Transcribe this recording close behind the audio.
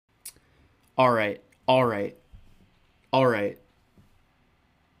All right. All right. All right.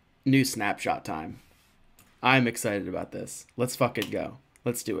 New snapshot time. I'm excited about this. Let's fucking go.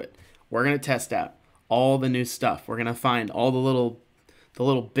 Let's do it. We're going to test out all the new stuff. We're going to find all the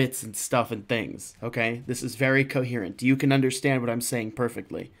little bits and stuff and things, okay? This is very coherent. You can understand what I'm saying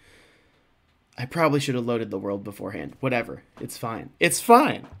perfectly. I probably should have loaded the world beforehand. Whatever. It's fine. It's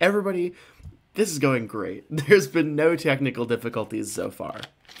fine. Everybody, this is going great. There's been no technical difficulties so far.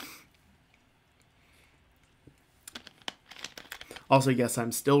 Also, yes,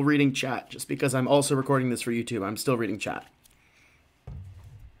 I'm still reading chat. Just because I'm also recording this for YouTube, I'm still reading chat.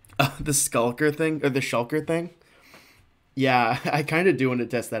 The skulker thing, or the shulker thing? Yeah, I kind of do want to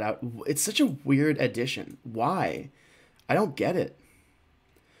test that out. It's such a weird addition. Why? I don't get it.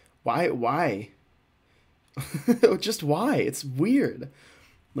 Why? Just why? It's weird.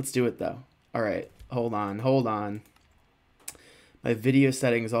 Let's do it, though. All right, hold on. My video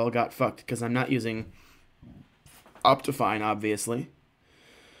settings all got fucked because I'm not using Optifine, obviously.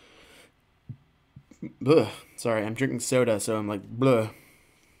 Ugh. Sorry, I'm drinking soda, so I'm like, bleh.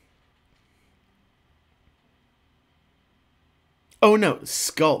 Oh no,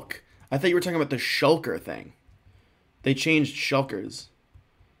 skulk. I thought you were talking about the shulker thing. They changed shulkers.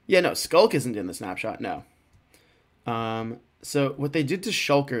 Yeah, no, skulk isn't in the snapshot, no. So what they did to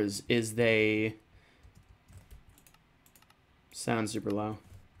shulkers is they... Sound super low.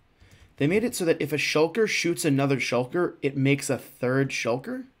 They made it so that if a shulker shoots another shulker, it makes a third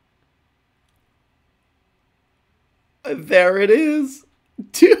shulker. There it is.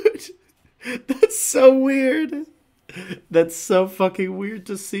 Dude, that's so weird. That's so fucking weird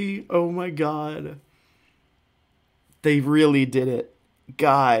to see. Oh my god. They really did it.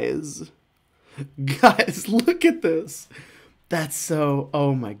 Guys. Guys, look at this. That's so...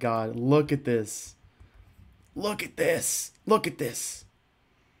 Oh my god. Look at this. Look at this. Look at this.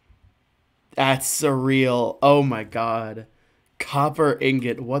 That's surreal. Oh my god. Copper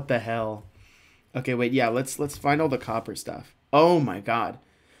ingot. What the hell? Okay, wait. Yeah, let's find all the copper stuff. Oh my god.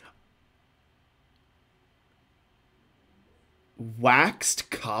 Waxed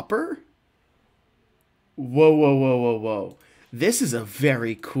copper? Whoa. This is a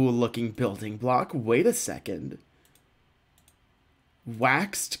very cool looking building block. Wait a second.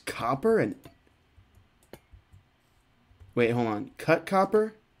 Waxed copper and... Wait, hold on. Cut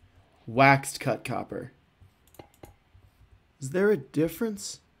copper? Waxed cut copper. Is there a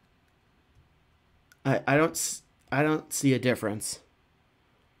difference? I don't see a difference.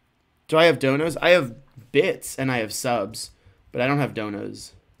 Do I have donos? I have bits and I have subs, but I don't have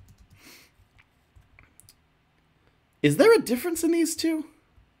donos. Is there a difference in these two?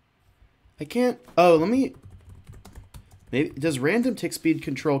 I can't... Oh, let me... Maybe... Does random tick speed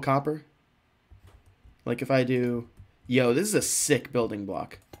control copper? Like if I do... Yo, this is a sick building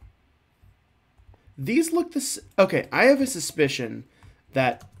block. These look this... Okay, I have a suspicion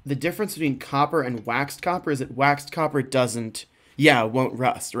that the difference between copper and waxed copper is that waxed copper doesn't... Yeah, won't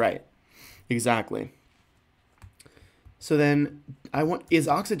rust, right. Exactly. So then, I want... Is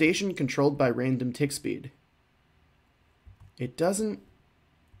oxidation controlled by random tick speed? It doesn't...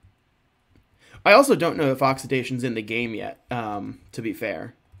 I also don't know if oxidation's in the game yet, to be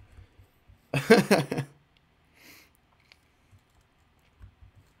fair.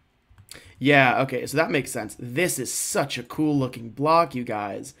 Yeah, okay, so that makes sense. This is such a cool looking block, you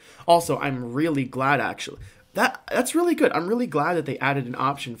guys. Also, I'm really glad, actually. That's really good. I'm really glad that they added an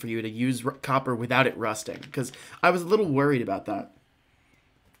option for you to use copper without it rusting, because I was a little worried about that.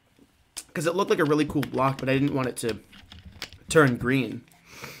 Because it looked like a really cool block, but I didn't want it to turn green.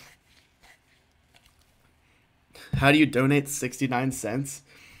 How do you donate 69 cents?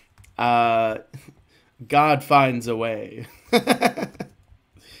 God finds a way.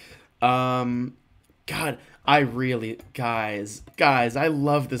 God, I really, guys, I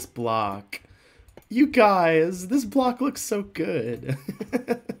love this block. You guys, this block looks so good.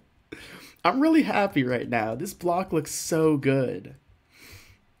 I'm really happy right now. This block looks so good.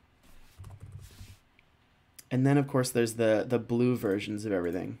 And then, of course, there's the blue versions of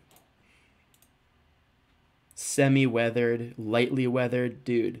everything. Semi-weathered, lightly weathered.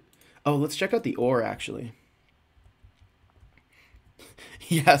 Dude. Oh, let's check out the ore, actually.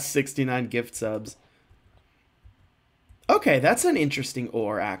 Yeah, 69 gift subs. Okay, that's an interesting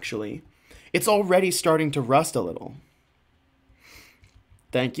ore, actually. It's already starting to rust a little.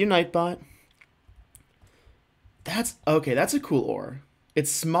 Thank you, Nightbot. Okay, that's a cool ore.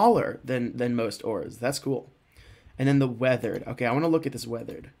 It's smaller than most ores. That's cool. And then the weathered. Okay, I want to look at this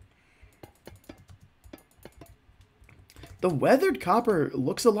weathered. The weathered copper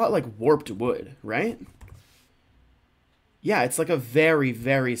looks a lot like warped wood, right? Yeah, it's like a very,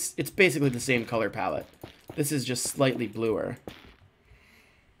 very... It's basically the same color palette. This is just slightly bluer.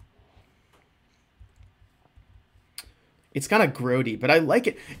 It's kind of grody, but I like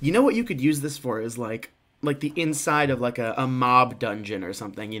it. You know what you could use this for is like the inside of like a mob dungeon or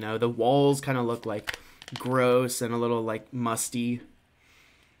something, you know? The walls kind of look like gross and a little like musty.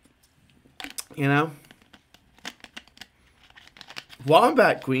 You know?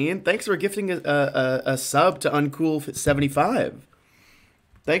 Wombat Queen, thanks for gifting a sub to Uncool75.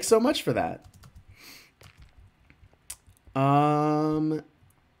 Thanks so much for that.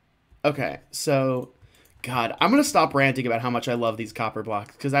 Okay, so, God, I'm gonna stop ranting about how much I love these copper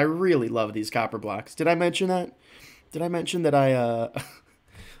blocks, because I really love these copper blocks. Did I mention that? Did I mention that I,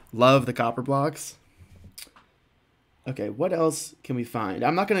 love the copper blocks? Okay, what else can we find?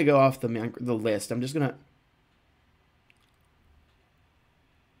 I'm not gonna go off the list. I'm just gonna...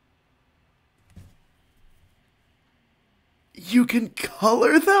 You can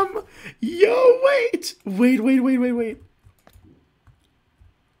color them? Yo, wait! Wait.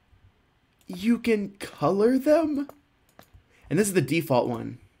 You can color them? And this is the default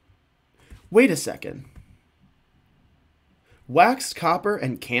one. Wait a second. Waxed copper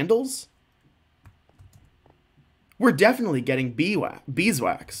and candles? We're definitely getting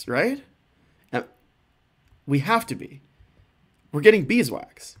beeswax, right? We have to be. We're getting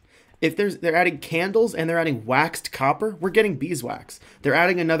beeswax. If they're adding candles and they're adding waxed copper, we're getting beeswax. They're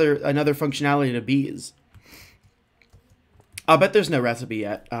adding another functionality to bees. I'll bet there's no recipe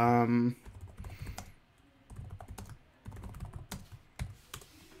yet.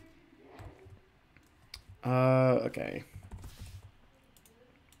 Okay.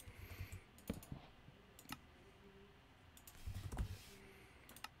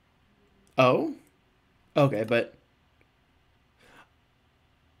 Oh? Okay, but...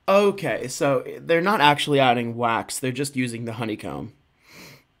 Okay, so they're not actually adding wax. They're just using the honeycomb.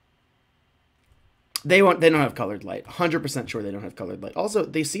 They don't have colored light. 100% sure they don't have colored light. Also,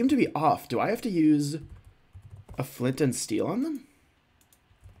 they seem to be off. Do I have to use a flint and steel on them?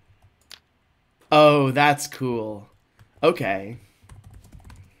 Oh, that's cool. Okay.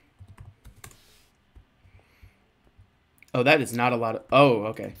 Oh, that is not a lot of... Oh,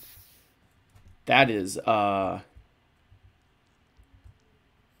 okay. That is,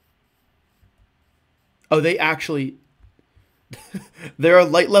 Oh, they actually... They're a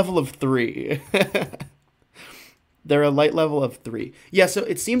light level of 3. They're a light level of 3. Yeah, so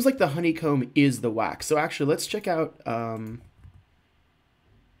it seems like the honeycomb is the wax. So actually, let's check out,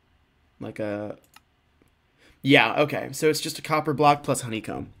 like a... Yeah, okay. So it's just a copper block plus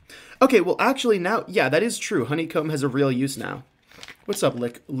honeycomb. Okay, well, actually now... Yeah, that is true. Honeycomb has a real use now. What's up,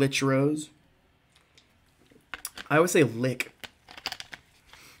 Lich Rose? I always say lick.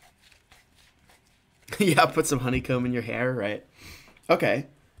 Yeah, put some honeycomb in your hair, right? Okay,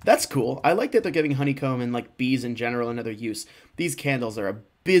 that's cool. I like that they're giving honeycomb and like bees in general another use. These candles are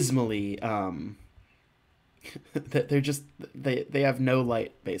abysmally, they're just, they have no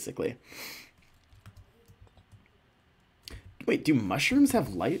light, basically. Wait, do mushrooms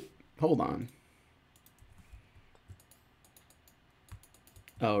have light? Hold on.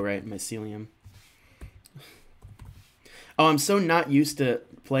 Oh, right, mycelium. Oh, I'm so not used to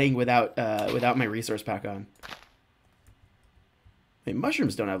playing without my resource pack on. Wait,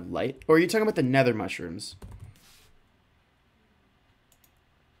 mushrooms don't have light. Or are you talking about the nether mushrooms?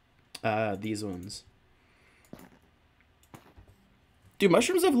 These ones. Do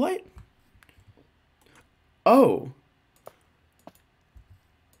mushrooms have light? Oh.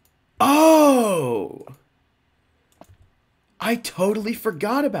 Oh! I totally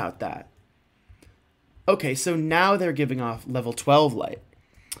forgot about that. Okay, so now they're giving off level 12 light.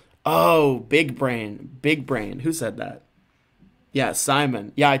 Oh, big brain. Big brain. Who said that? Yeah,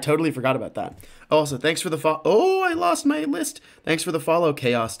 Simon. Yeah, I totally forgot about that. Also, thanks for the follow. Oh, I lost my list. Thanks for the follow,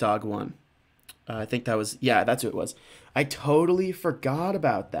 Chaos Dog 1. I think that was... Yeah, that's who it was. I totally forgot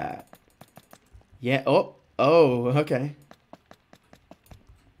about that. Yeah. Oh, okay.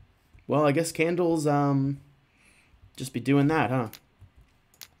 Well, I guess candles, just be doing that, huh?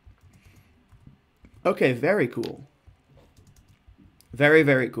 Okay, very cool. Very,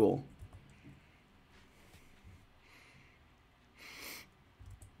 very cool.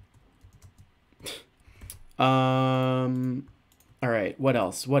 All right, what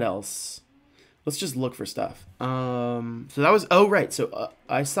else? What else? Let's just look for stuff. So that was, oh, right. So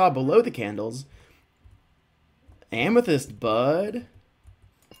I saw below the candles, amethyst bud.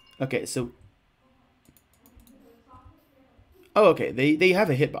 Okay, so, oh, okay. They have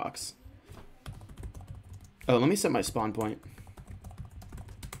a hitbox. Oh, let me set my spawn point.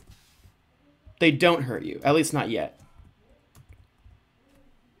 They don't hurt you, at least not yet.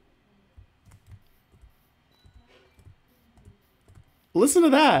 Listen to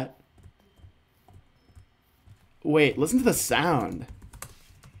that. Wait, listen to the sound.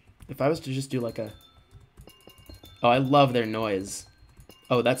 If I was to just do like a... Oh, I love their noise.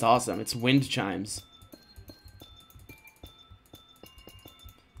 Oh, that's awesome. It's wind chimes.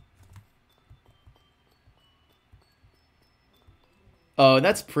 Oh,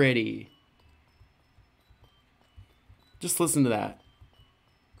 that's pretty. Just listen to that.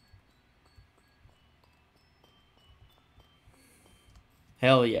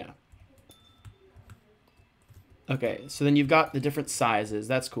 Hell yeah. Okay, so then you've got the different sizes.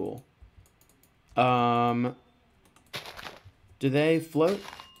 That's cool. Do they float?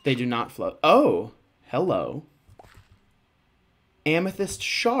 They do not float. Oh, hello. Amethyst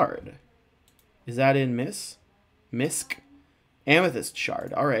shard. Is that in Misk? Amethyst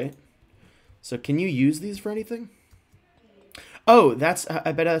shard. All right. So can you use these for anything? Oh, that's...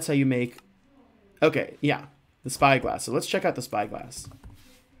 I bet that's how you make... Okay, yeah. The spyglass. So let's check out the spyglass.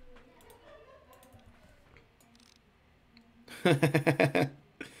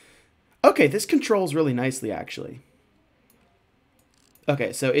 Okay, this controls really nicely, actually.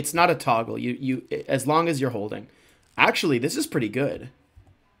 Okay, so it's not a toggle. You as long as you're holding. Actually, this is pretty good.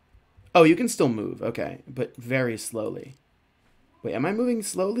 Oh, you can still move. Okay, but very slowly. Wait, am I moving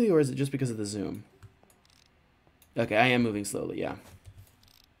slowly or is it just because of the zoom? Okay, I am moving slowly, yeah.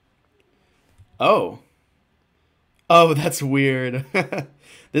 Oh. Oh, that's weird.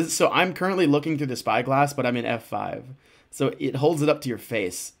 So I'm currently looking through the spyglass, but I'm in F5. So it holds it up to your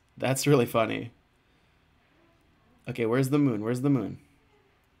face. That's really funny. Okay, where's the moon? Where's the moon?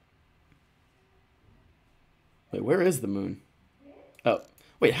 Wait, where is the moon? Oh,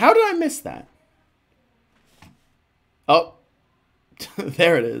 wait, how did I miss that? Oh,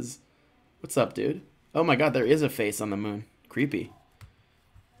 there it is. What's up, dude? Oh my god, there is a face on the moon. Creepy.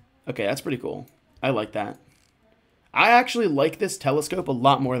 Okay, that's pretty cool. I like that. I actually like this telescope a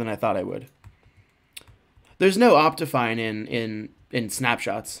lot more than I thought I would. There's no Optifine in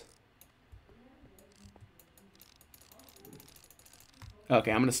snapshots.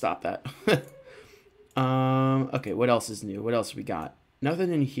 Okay, I'm gonna stop that. Okay, what else is new? What else we got?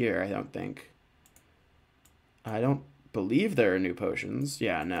 Nothing in here, I don't think. I don't believe there are new potions.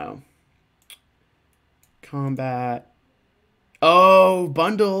 Yeah, no. Combat. Oh,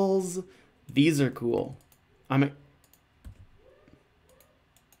 bundles. These are cool.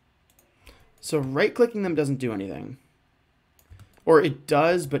 So right-clicking them doesn't do anything. Or it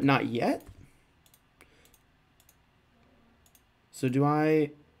does, but not yet? So do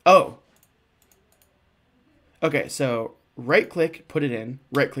I... Oh! Okay, so right-click, put it in.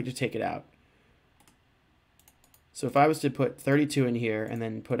 Right-click to take it out. So if I was to put 32 in here and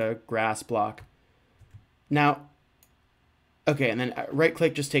then put a grass block. Now, okay, and then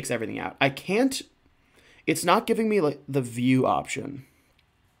right-click just takes everything out. I can't... It's not giving me like the view option.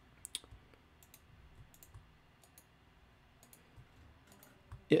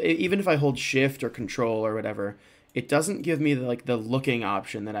 Even if I hold shift or control or whatever, it doesn't give me the looking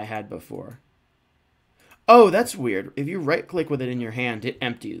option that I had before. Oh, that's weird. If you right click with it in your hand, it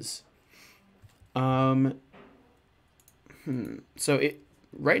empties. So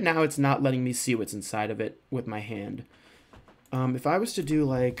right now it's not letting me see what's inside of it with my hand. If I was to do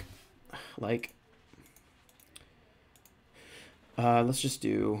let's just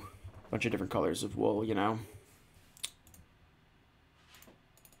do a bunch of different colors of wool, you know.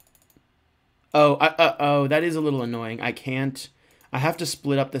 Oh, oh, that is a little annoying. I have to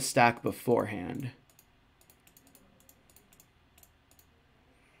split up the stack beforehand.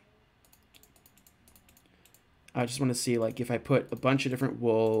 I just want to see, like, if I put a bunch of different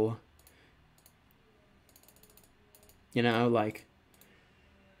wool, you know, like,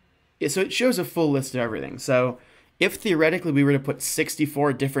 so it shows a full list of everything. So if theoretically we were to put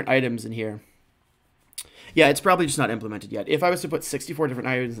 64 different items in here, yeah, it's probably just not implemented yet. If I was to put 64 different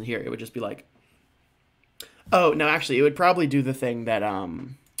items in here, it would just be like, oh, no, actually, it would probably do the thing that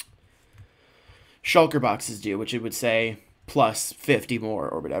shulker boxes do, which it would say plus 50 more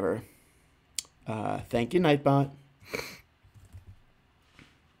or whatever. Thank you, Nightbot.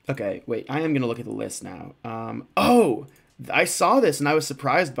 Okay, wait, I am going to look at the list now. Oh, I saw this and I was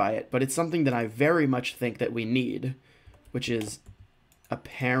surprised by it, but it's something that I very much think that we need, which is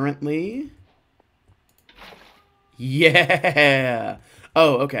apparently... Yeah!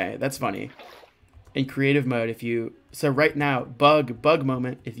 Oh, okay, that's funny. In creative mode, if you... So right now, bug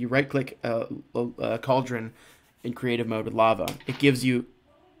moment, if you right-click a cauldron in creative mode with lava, it gives you...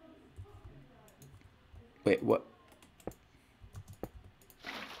 Wait, what?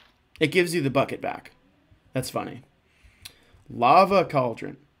 It gives you the bucket back. That's funny. Lava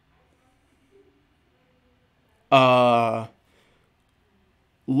cauldron.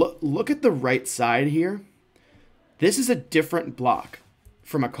 Look at the right side here. This is a different block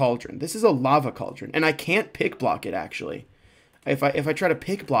from a cauldron. This is a lava cauldron, and I can't pick block it actually. If I try to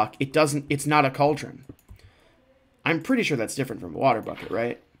pick block, it's not a cauldron. I'm pretty sure that's different from a water bucket,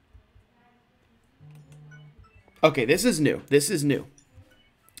 right? Okay, this is new. This is new.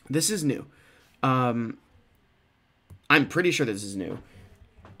 This is new. I'm pretty sure this is new.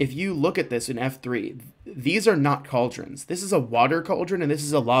 If you look at this in F3, these are not cauldrons. This is a water cauldron, and this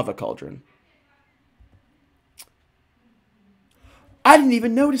is a lava cauldron. I didn't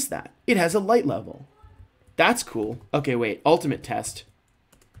even notice that. It has a light level. That's cool. Okay, wait. Ultimate test.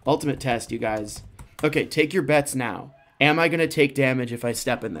 Ultimate test, you guys. Okay, take your bets now. Am I going to take damage if I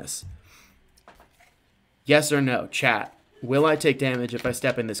step in this? Yes or no? Chat. Will I take damage if I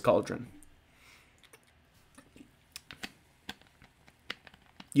step in this cauldron?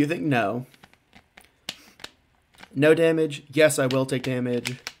 You think no? No damage? Yes, I will take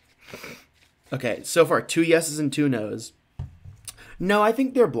damage. Okay, so far 2 yeses and 2 nos. No, I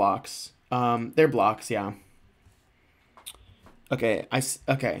think they're blocks. They're blocks, yeah. Okay,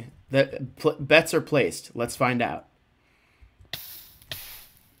 okay. Bets are placed. Let's find out.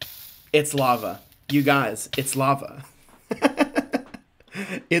 It's lava. You guys, it's lava.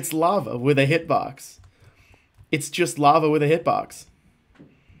 It's lava with a hitbox. It's just lava with a hitbox.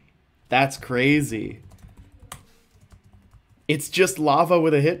 That's crazy. It's just lava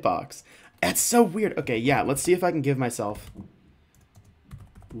with a hitbox. That's so weird. Okay, yeah, let's see if I can give myself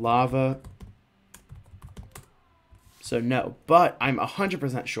lava. So no, but I'm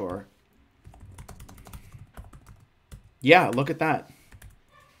 100% sure. Yeah, look at that.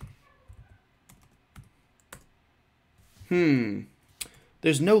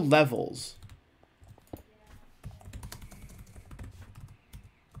 There's no levels.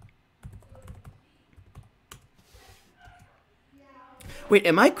 Wait,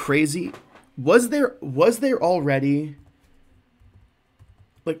 am I crazy? Was there already,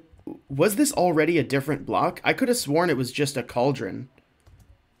 like, was this already a different block? I could have sworn it was just a cauldron.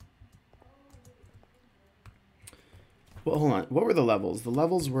 Well, hold on. What were the levels? The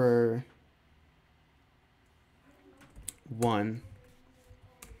levels were 1.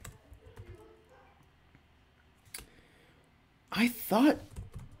 I thought...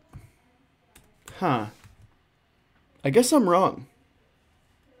 Huh. I guess I'm wrong.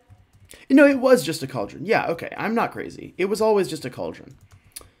 No, it was just a cauldron. Yeah, okay. I'm not crazy. It was always just a cauldron.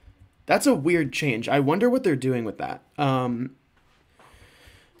 That's a weird change. I wonder what they're doing with that.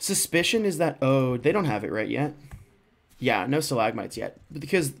 Suspicion is that... Oh, they don't have it right yet. Yeah, no stalagmites yet.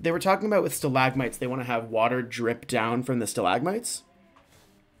 Because they were talking about with stalagmites, they want to have water drip down from the stalagmites.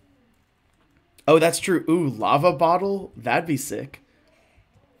 Oh, that's true. Ooh, lava bottle? That'd be sick.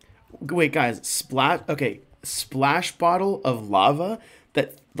 Wait, guys. Splash bottle of lava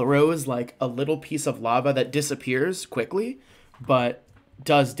that throws like a little piece of lava that disappears quickly, but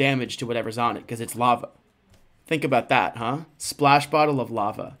does damage to whatever's on it because it's lava. Think about that, huh? Splash bottle of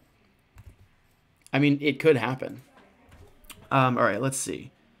lava. I mean, it could happen. All right, let's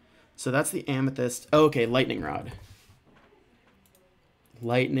see. So that's the amethyst. Oh, okay, lightning rod.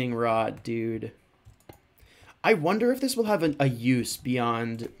 Lightning rod, dude. I wonder if this will have a use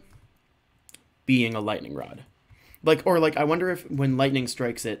beyond being a lightning rod. I wonder if when lightning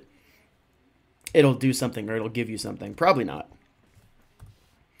strikes it, it'll do something or it'll give you something. Probably not.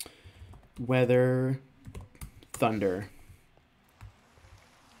 Weather, thunder.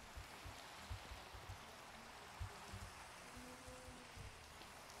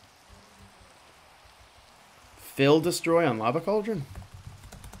 Fill destroy on lava cauldron?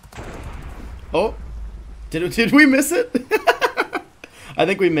 Oh, did we miss it? I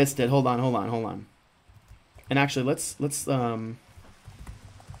think we missed it. Hold on. And actually, let's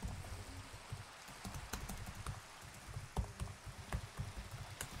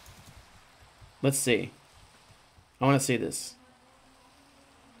see. I want to see this.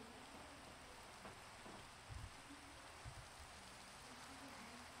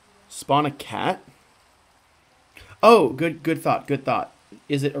 Spawn a cat? Oh, good thought.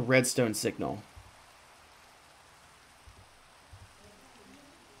 Is it a redstone signal?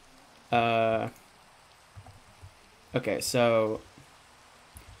 Okay, so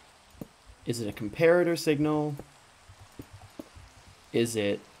is it a comparator signal? Is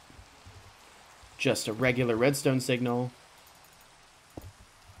it just a regular redstone signal?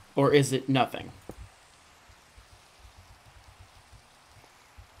 Or is it nothing?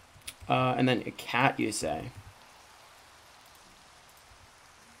 And then a cat, you say?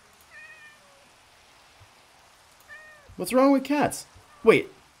 What's wrong with cats?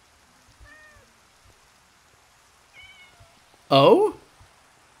 Wait. Oh?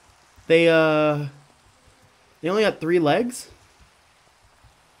 They only got 3 legs?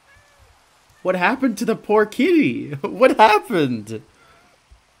 What happened to the poor kitty? What happened?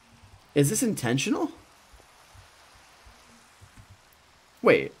 Is this intentional?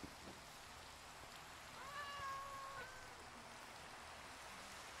 Wait.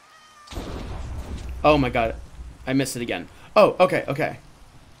 Oh my god. I missed it again. Oh, okay, okay.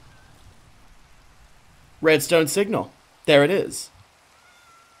 Redstone signal. There it is.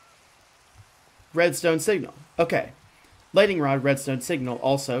 Redstone signal. Okay. Lightning rod, redstone signal,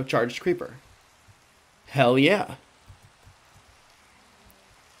 also charged creeper. Hell yeah.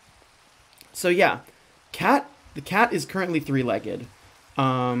 So yeah, the cat is currently 3-legged.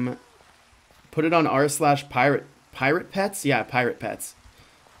 Put it on r/pirate pets? Yeah, pirate pets.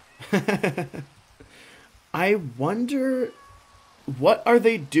 I wonder what are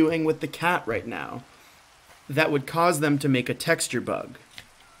they doing with the cat right now that would cause them to make a texture bug?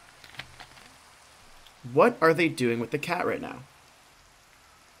 What are they doing with the cat right now?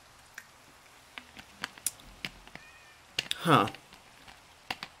 Huh.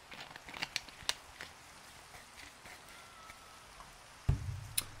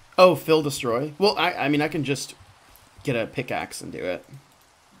 Oh, fill destroy? Well, I mean, I can just get a pickaxe and do it.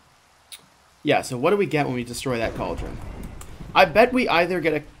 Yeah, so what do we get when we destroy that cauldron? I bet we either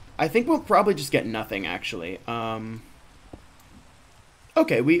get a... I think we'll probably just get nothing, actually.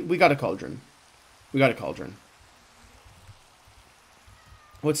 Okay, we got a cauldron. We got a cauldron.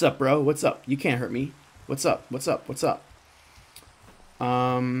 What's up, bro? What's up? You can't hurt me. What's up? What's up? What's up?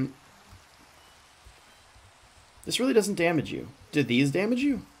 This really doesn't damage you. Did these damage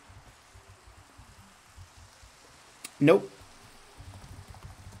you? Nope.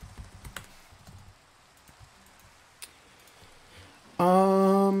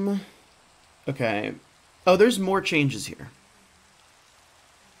 Okay. Oh, there's more changes here.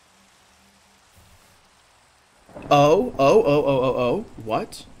 Oh.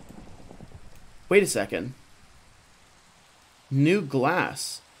 What? Wait a second. New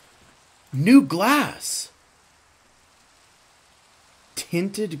glass. New glass!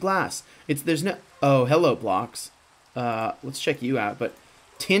 Tinted glass. There's no... Oh, hello, blocks. Let's check you out, but...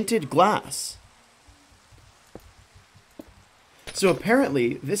 Tinted glass. So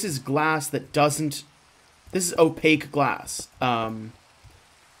apparently, this is glass that doesn't... This is opaque glass.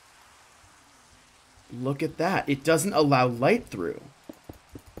 Look at that. It doesn't allow light through.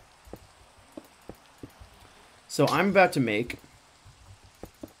 So I'm about to make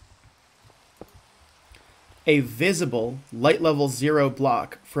a visible light level 0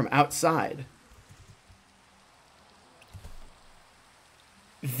 block from outside.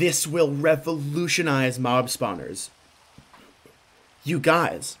 This will revolutionize mob spawners. You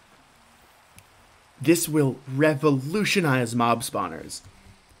guys, this will revolutionize mob spawners.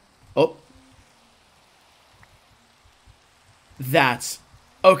 Oh. That's...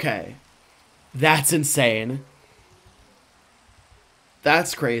 Okay. That's insane.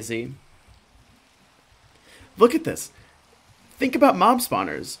 That's crazy. Look at this. Think about mob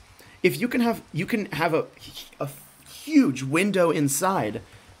spawners. If you can have a huge window inside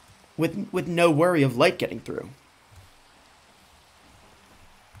with no worry of light getting through.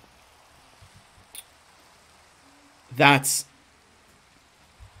 That's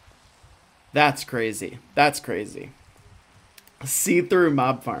crazy. That's crazy. See-through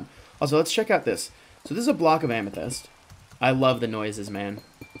mob farm. Also, let's check out this. So this is a block of amethyst. I love the noises, man.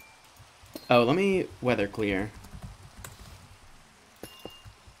 Oh, let me weather clear.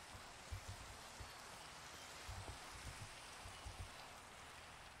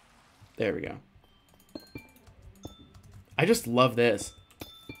 There we go. I just love this.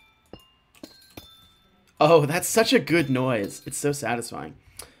 Oh, that's such a good noise. It's so satisfying.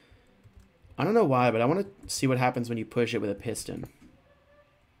 I don't know why, but I want to see what happens when you push it with a piston.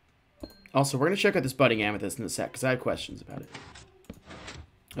 Also, we're going to check out this budding amethyst in a sec, because I have questions about it.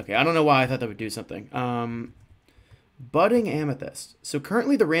 Okay, I don't know why I thought that would do something. Budding amethyst. So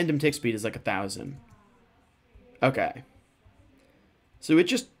currently the random tick speed is like 1,000. Okay. So it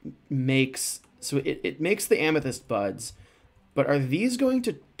just makes... So it makes the amethyst buds. But are these going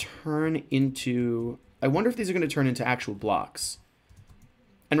to turn into... I wonder if these are going to turn into actual blocks.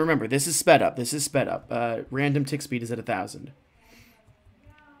 And remember, this is sped up. This is sped up. Random tick speed is at 1,000.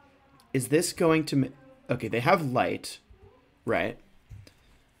 Is this going to... Okay, they have light. Right.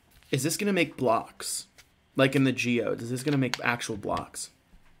 Is this going to make blocks? Like in the geode. Is this going to make actual blocks?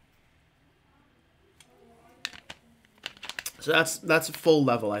 So that's full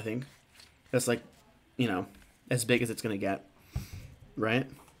level, I think. That's like, you know, as big as it's going to get. Right?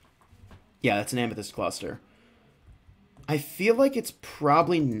 Yeah, that's an amethyst cluster. I feel like it's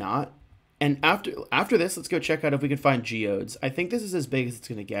probably not And after this, let's go check out if we can find geodes. I think this is as big as it's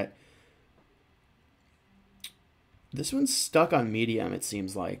going to get. This one's stuck on medium, it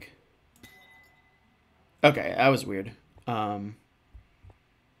seems like. Okay, that was weird.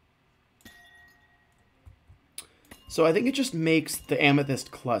 So I think it just makes the amethyst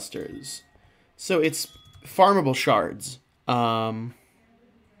clusters. So it's farmable shards. Note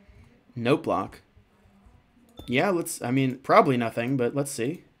block. Yeah, I mean, probably nothing, but let's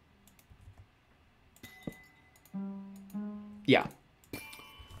see. Yeah.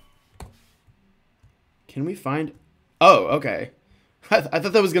 Can we find... Oh, okay. I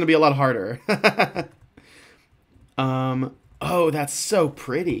thought that was going to be a lot harder. Oh, that's so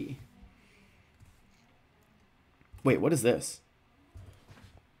pretty. Wait, what is this?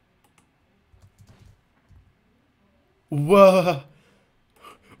 Whoa.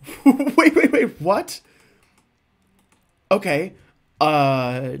 Wait, what? Okay.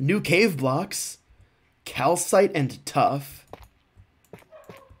 New cave blocks. Calcite and tough.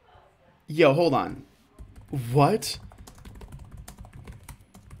 Yo, hold on. What?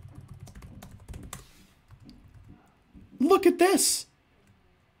 Look at this.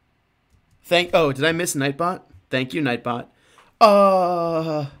 Oh, did I miss Nightbot? Thank you, Nightbot.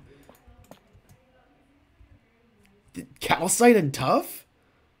 Calcite and tough?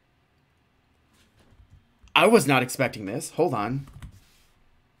 I was not expecting this. Hold on.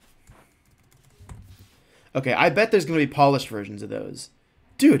 Okay, I bet there's going to be polished versions of those.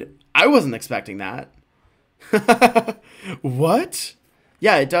 Dude, I wasn't expecting that. What?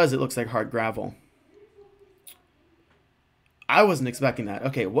 Yeah, it does. It looks like hard gravel. I wasn't expecting that.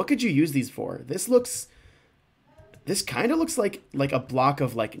 Okay, what could you use these for? This kind of looks like a block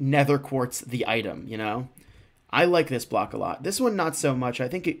of like nether quartz, the item, you know? I like this block a lot. This one, not so much. I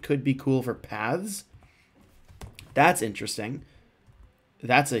think it could be cool for paths. That's interesting.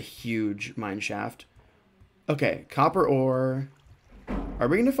 That's a huge mine shaft. Okay, copper ore. Are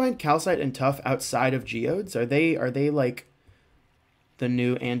we going to find calcite and tough outside of geodes? Are they like the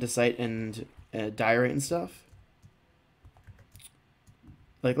new andesite and diorite and stuff?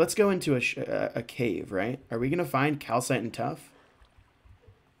 Like, let's go into a cave, right? Are we going to find calcite and tough?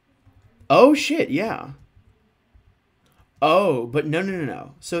 Oh, shit, yeah. Oh, but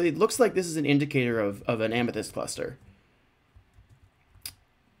no. So it looks like this is an indicator of an amethyst cluster.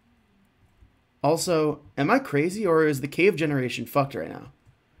 Also, am I crazy or is the cave generation fucked right now?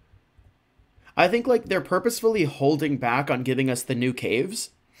 I think, like, they're purposefully holding back on giving us the new caves.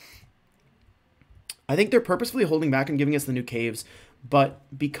 I think they're purposefully holding back on giving us the new caves, but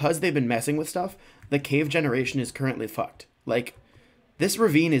because they've been messing with stuff, the cave generation is currently fucked. Like, this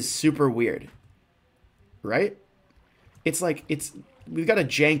ravine is super weird. Right? It's like, we've got a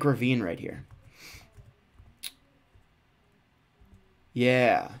jank ravine right here.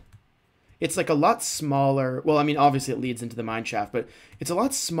 Yeah. It's like a lot smaller. Well, I mean, obviously it leads into the mine shaft, but it's a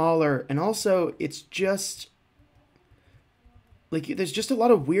lot smaller. And also it's just like, there's just a lot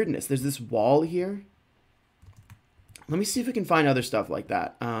of weirdness. There's this wall here. Let me see if we can find other stuff like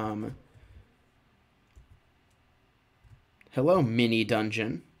that. Hello, mini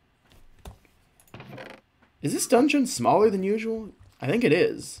dungeon. Is this dungeon smaller than usual? I think it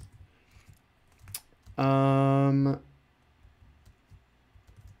is.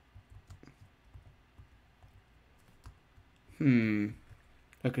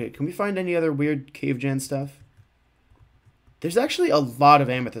 Okay, can we find any other weird cave gen stuff? There's actually a lot of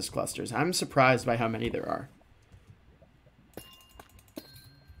amethyst clusters. I'm surprised by how many there are.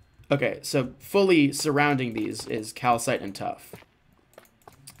 Okay, so fully surrounding these is calcite and tough.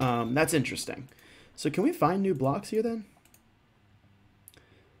 That's interesting. So can we find new blocks here then?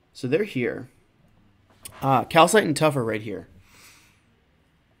 So they're here. Calcite and tough are right here.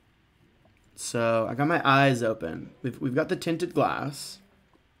 So I got my eyes open. We've got the tinted glass.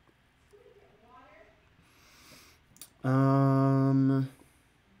 Not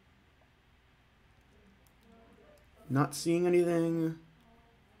seeing anything.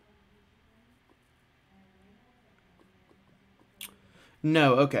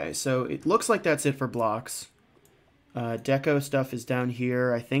 No, okay, so it looks like that's it for blocks. Deco stuff is down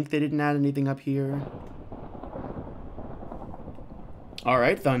here. I think they didn't add anything up here.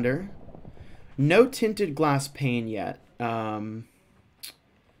 Alright, Thunder. No tinted glass pane yet. No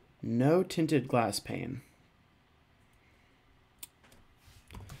tinted glass pane.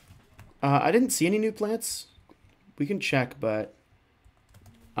 I didn't see any new plants. We can check, but...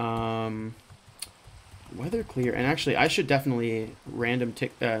 weather clear. And actually, I should definitely random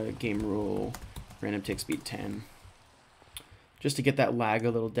tick game rule, random tick speed 10. Just to get that lag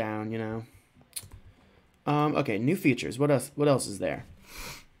a little down, you know. Okay, new features. What else is there?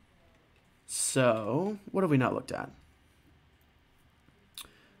 So, what have we not looked at?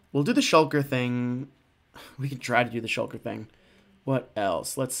 We'll do the shulker thing. We can try to do the shulker thing. What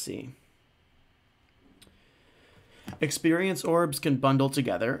else? Let's see. Experience orbs can bundle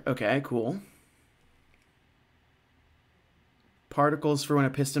together. Okay, cool. Particles for when a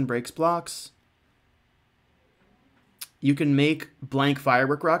piston breaks blocks. You can make blank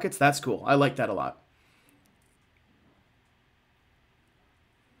firework rockets. That's cool. I like that a lot.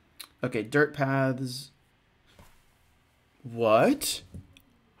 Okay, dirt paths. What?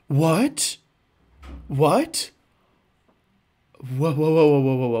 What? What? Whoa, whoa, whoa, whoa,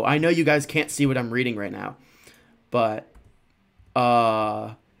 whoa, whoa, whoa. I know you guys can't see what I'm reading right now. But,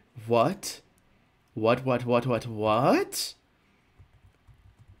 what? What?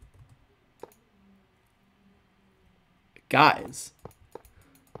 Guys.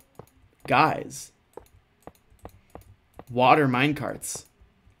 Water minecarts.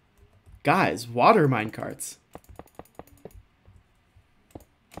 Guys, water minecarts.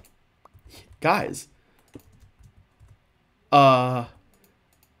 Guys. Water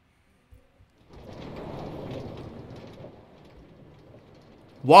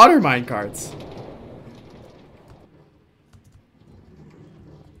minecarts.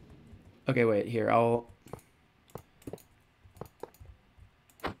 Okay, wait, here,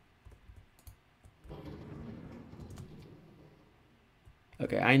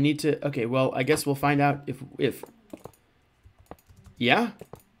 Okay, I need to... Okay, well, I guess we'll find out if... Yeah.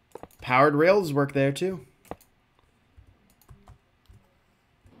 Powered rails work there, too.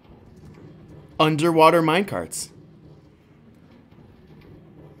 Underwater minecarts.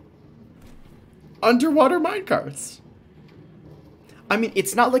 Underwater minecarts. I mean,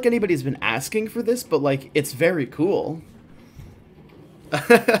 it's not like anybody's been asking for this, but, like, it's very cool.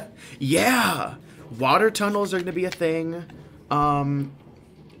 Yeah! Water tunnels are going to be a thing.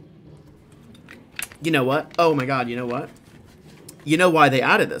 You know what? Oh my god, you know what? You know why they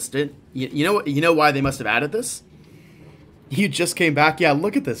added this, you know why they must have added this? You just came back. Yeah,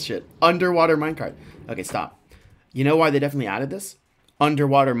 look at this shit. Underwater minecart. Okay, stop. You know why they definitely added this?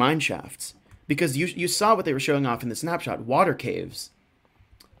 Underwater mine shafts. Because you saw what they were showing off in the snapshot. Water caves.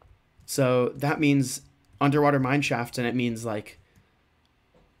 So that means underwater mine shafts, and it means like...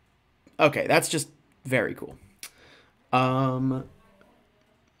 Okay, that's just very cool.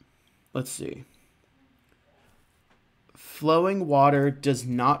 Let's see. Flowing water does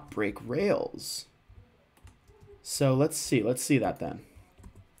not break rails. So let's see that then.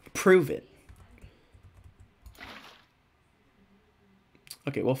 Prove it.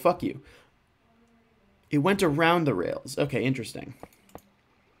 Okay, well, fuck you. It went around the rails. Okay, interesting.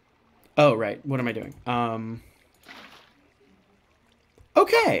 Oh, right. What am I doing?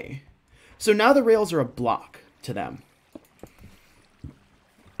 Okay. So now the rails are a block to them.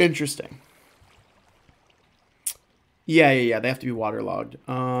 Interesting. Yeah. They have to be waterlogged.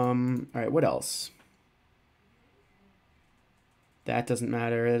 All right, what else? That doesn't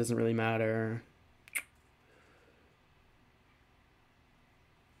matter. That doesn't really matter.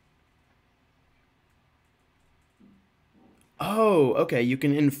 Oh, okay. You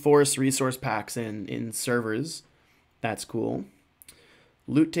can enforce resource packs in servers. That's cool.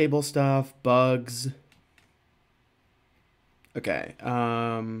 Loot table stuff, bugs. Okay.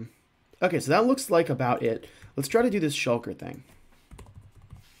 Okay, so that looks like about it. Let's try to do this shulker thing.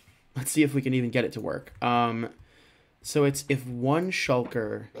 Let's see if we can even get it to work. So it's if one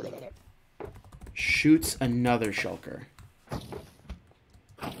shulker shoots another shulker.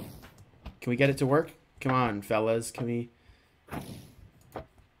 Can we get it to work? Come on, fellas. Can we...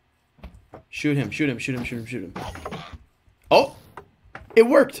 Shoot him. Oh! It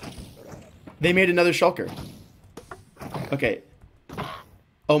worked! They made another shulker. Okay.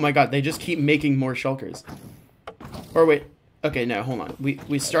 Oh my god, they just keep making more shulkers. Or wait. Okay, no, hold on.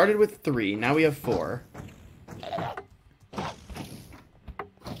 We started with 3, now we have 4.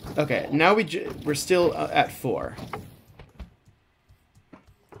 Okay, now we're still at 4.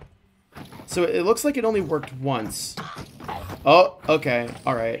 So it looks like it only worked once. Oh, okay,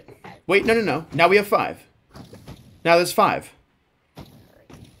 alright. Wait, no. Now we have 5. Now there's 5.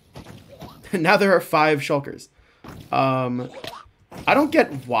 Now there are 5 shulkers. I don't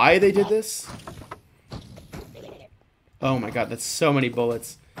get why they did this. Oh my god, that's so many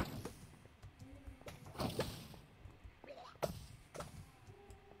bullets.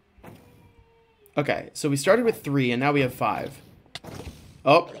 Okay, so we started with 3 and now we have 5.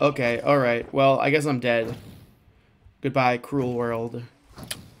 Oh, okay, alright. Well, I guess I'm dead. Goodbye, cruel world.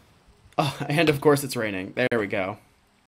 Oh, and of course it's raining. There we go.